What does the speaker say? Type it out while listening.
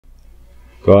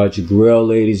Guard your grill,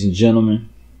 ladies and gentlemen.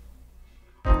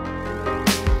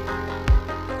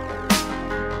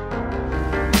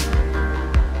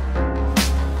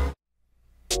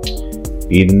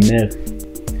 Be the myth.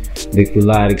 Liquid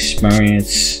Light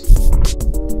Experience.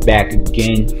 Back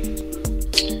again.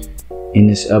 In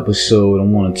this episode, I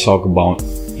want to talk about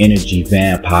energy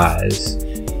vampires.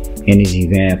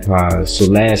 So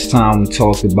last time we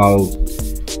talked about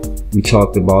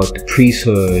the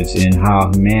priesthoods and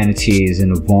how humanity is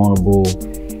in a vulnerable,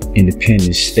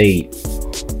 independent state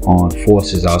on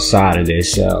forces outside of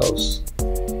themselves.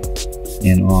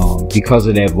 And because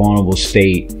of that vulnerable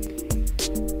state,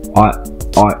 our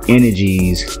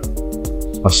energies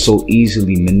are so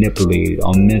easily manipulated,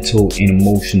 our mental and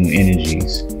emotional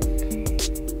energies.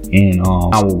 And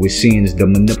now what we're seeing is the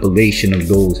manipulation of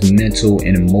those mental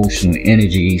and emotional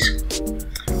energies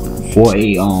for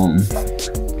an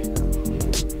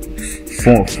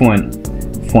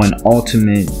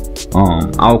ultimate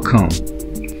outcome.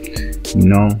 You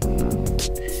know,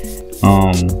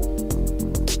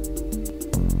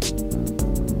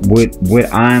 what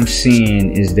I'm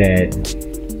seeing is that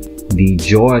the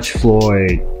George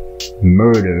Floyd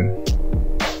murder,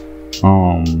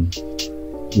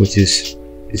 which is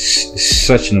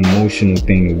such an emotional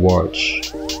thing to watch.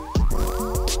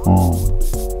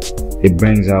 It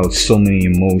brings out so many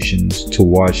emotions to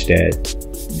watch that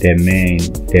man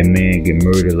get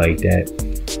murdered like that,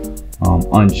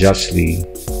 unjustly,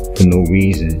 for no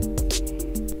reason.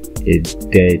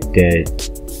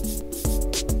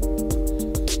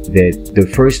 That the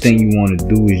first thing you want to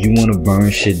do is you want to burn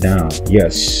shit down.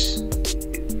 Yes,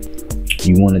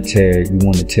 you want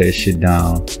to tear shit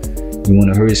down. You want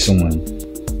to hurt someone.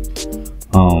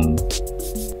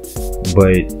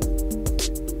 But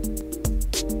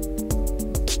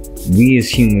we as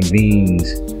human beings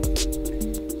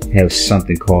have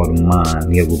something called a mind.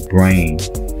 We have a brain,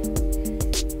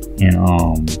 and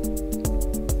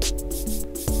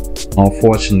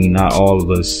unfortunately, not all of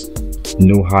us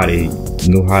know how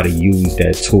to use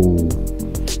that tool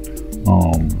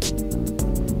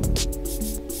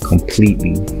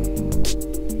completely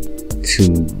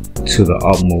to the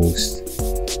utmost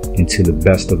and to the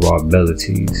best of our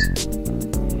abilities.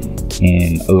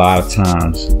 And a lot of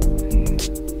times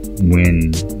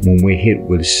when we're hit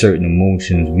with certain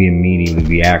emotions, we immediately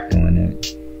react on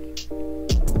it.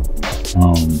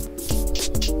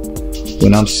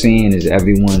 What I'm seeing is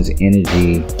everyone's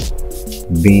energy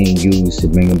being used to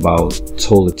bring about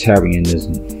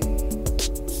totalitarianism.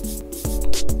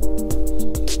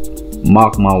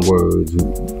 Mark my words,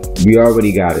 we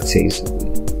already got a taste of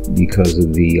it because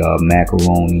of the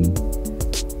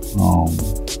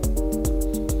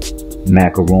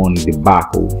macaroni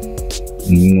debacle.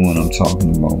 You know what I'm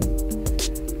talking about.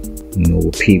 You know,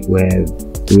 what people have,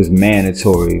 it was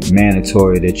mandatory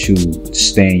that you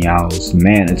stay in your house,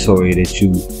 mandatory that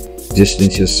you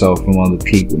distance yourself from other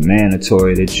people,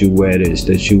 mandatory that you wear this,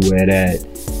 that you wear that.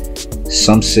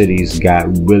 Some cities got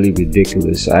really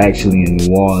ridiculous. Actually, in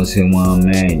New Orleans, here where I'm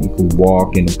at, you could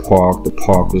walk in the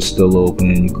park was still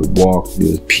open, you could walk,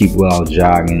 there was people out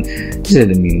jogging. This had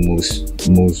to be the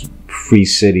most free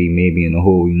city maybe in the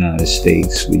whole United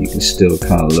States, where you can still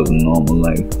kind of live a normal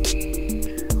life.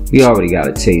 We already got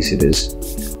a taste of this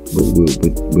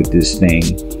with this thing,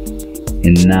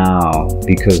 and now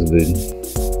because of the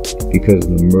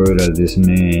murder of this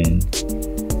man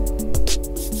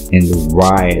and the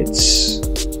riots,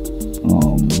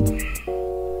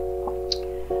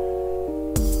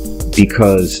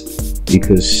 because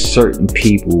certain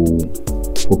people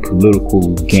for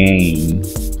political gain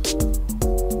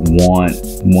want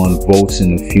votes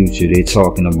in the future. They're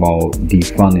talking about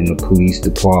defunding the police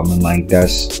department like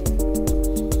that's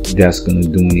gonna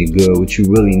do any good. What you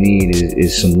really need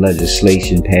is some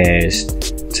legislation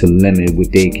passed to limit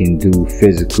what they can do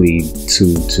physically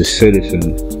to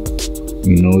citizens.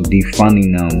 You know,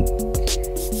 defunding them.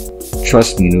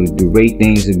 Trust me, the rate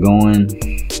things are going,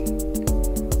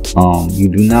 you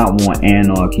do not want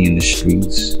anarchy in the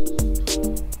streets.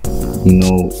 You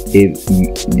know, it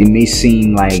may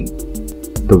seem like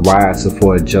the riots are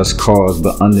for a just cause,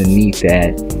 but underneath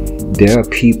that, there are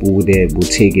people that will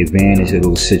take advantage of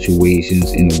those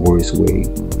situations in the worst way.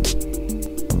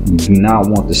 You do not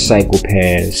want the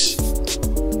psychopaths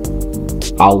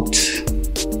out,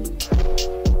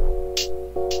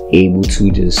 able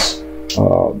to just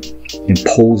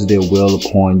impose their will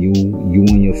upon you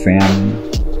and your family.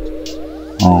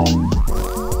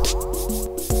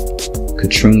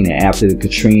 After the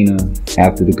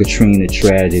Katrina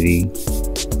tragedy,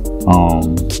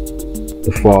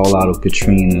 the fallout of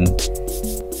Katrina,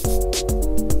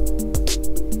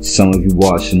 Some of you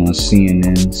watch it on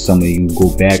CNN. Some of you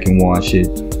go back and watch it.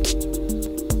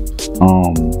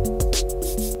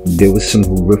 There was some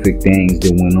horrific things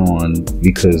that went on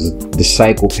because the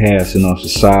psychopaths in our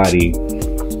society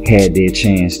had their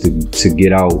chance to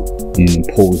get out and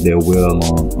impose their will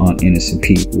on innocent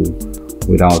people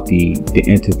without the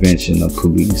intervention of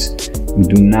police. You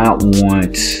do not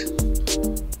want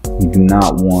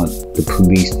the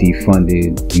police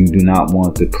defunded. You do not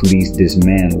want the police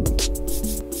dismantled.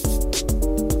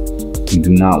 You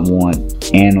do not want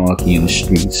anarchy in the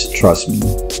streets. Trust me.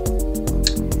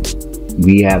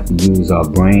 We have to use our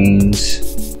brains.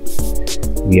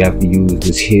 We have to use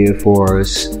what's here for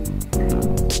us.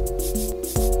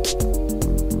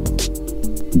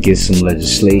 Get some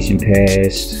legislation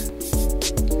passed.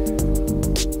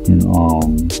 And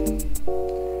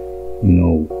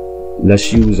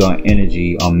let's use our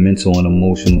energy, our mental and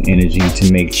emotional energy,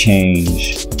 to make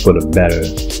change for the better,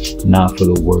 not for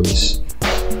the worse.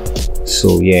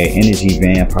 So yeah, energy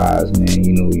vampires, man.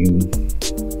 You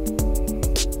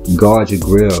guard your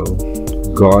grill,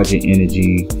 guard your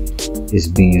energy. It's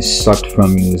being sucked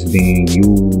from you, it's being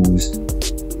used,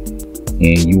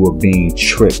 and you are being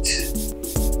tricked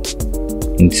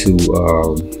into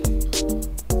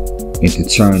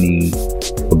turning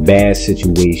a bad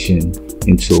situation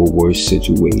into a worse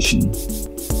situation.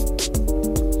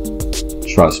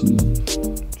 Trust me.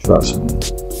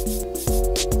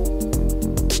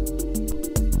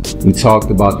 We talked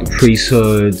about the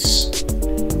priesthoods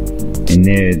and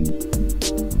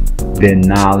their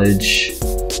knowledge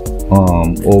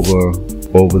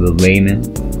over the layman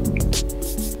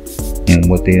and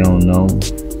what they don't know,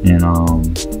 and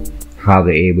how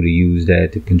they're able to use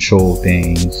that to control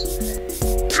things.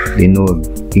 They know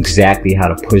exactly how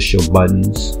to push your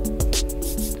buttons.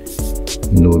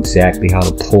 You know exactly how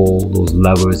to pull those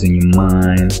levers in your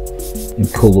mind and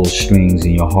pull those strings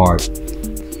in your heart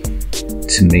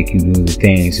to make you do the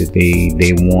things that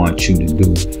they want you to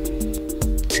do,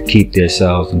 to keep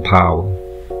themselves in power.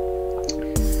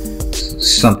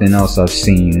 Something else I've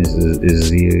seen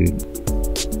is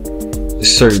a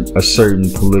certain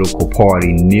political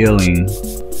party kneeling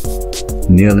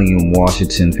in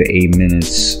Washington for 8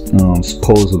 minutes,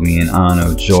 supposedly in honor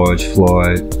of George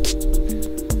Floyd.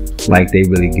 Like they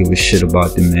really give a shit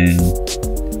about the man.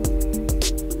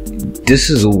 This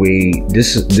is a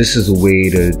way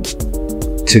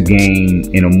to gain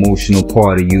an emotional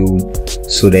part of you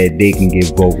so that they can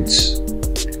get votes.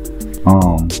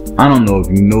 I don't know if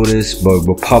you know this, but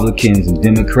Republicans and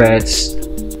Democrats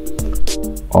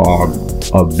are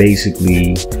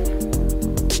basically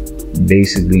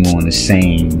on the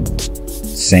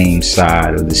same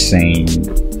side of the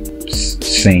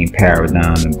same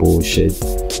paradigm and bullshit.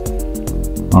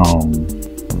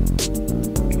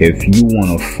 If you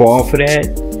want to fall for that,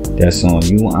 that's on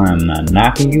you. I'm not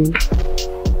knocking you.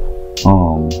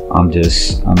 I'm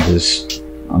just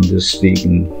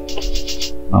speaking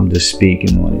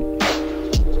on it.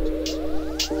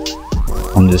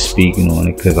 I'm just speaking on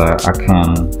it because I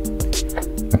kind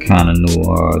of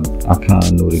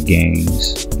know the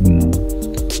games, you know.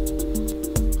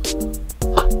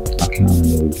 I kind of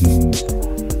know the games.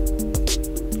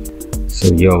 So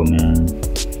yo, man,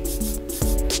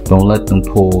 don't let them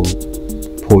pull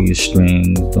your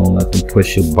strings. Don't let them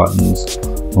push your buttons.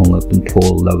 Don't let them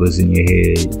pull levers in your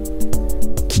head.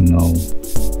 You know,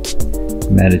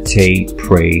 meditate,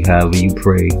 pray, however you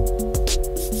pray,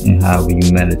 and however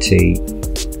you meditate.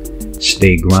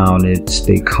 Stay grounded,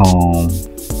 stay calm.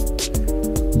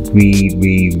 Read.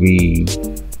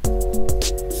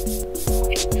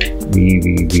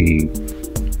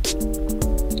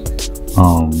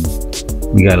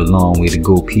 We got a long way to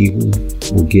go, people.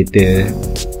 We'll get there.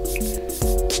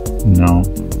 You know,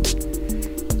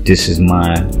 this is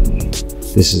my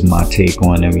take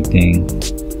on everything.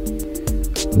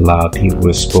 A lot of people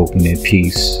have spoken their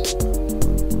piece,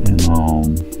 and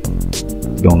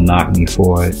don't knock me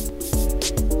for it.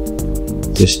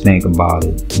 Just think about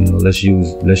it. You know, let's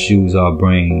use our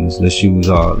brains. Let's use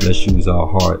our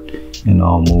heart and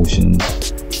our emotions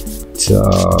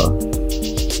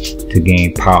to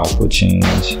gain powerful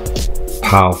change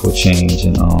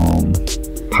and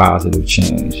positive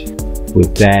change.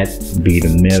 With that, be the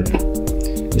myth.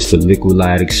 It's the Liquid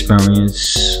Light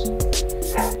Experience.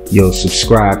 Yo,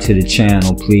 subscribe to the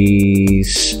channel,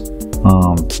 please.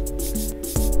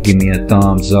 Give me a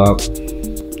thumbs up.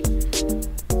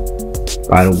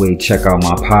 By the way, check out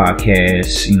my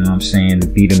podcast. You know what I'm saying? The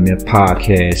Be the Myth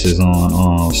podcast is on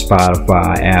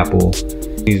Spotify, Apple.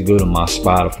 Please go to my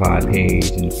Spotify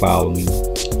page and follow me.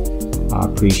 I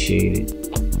appreciate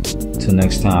it. Till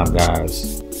next time,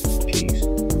 guys.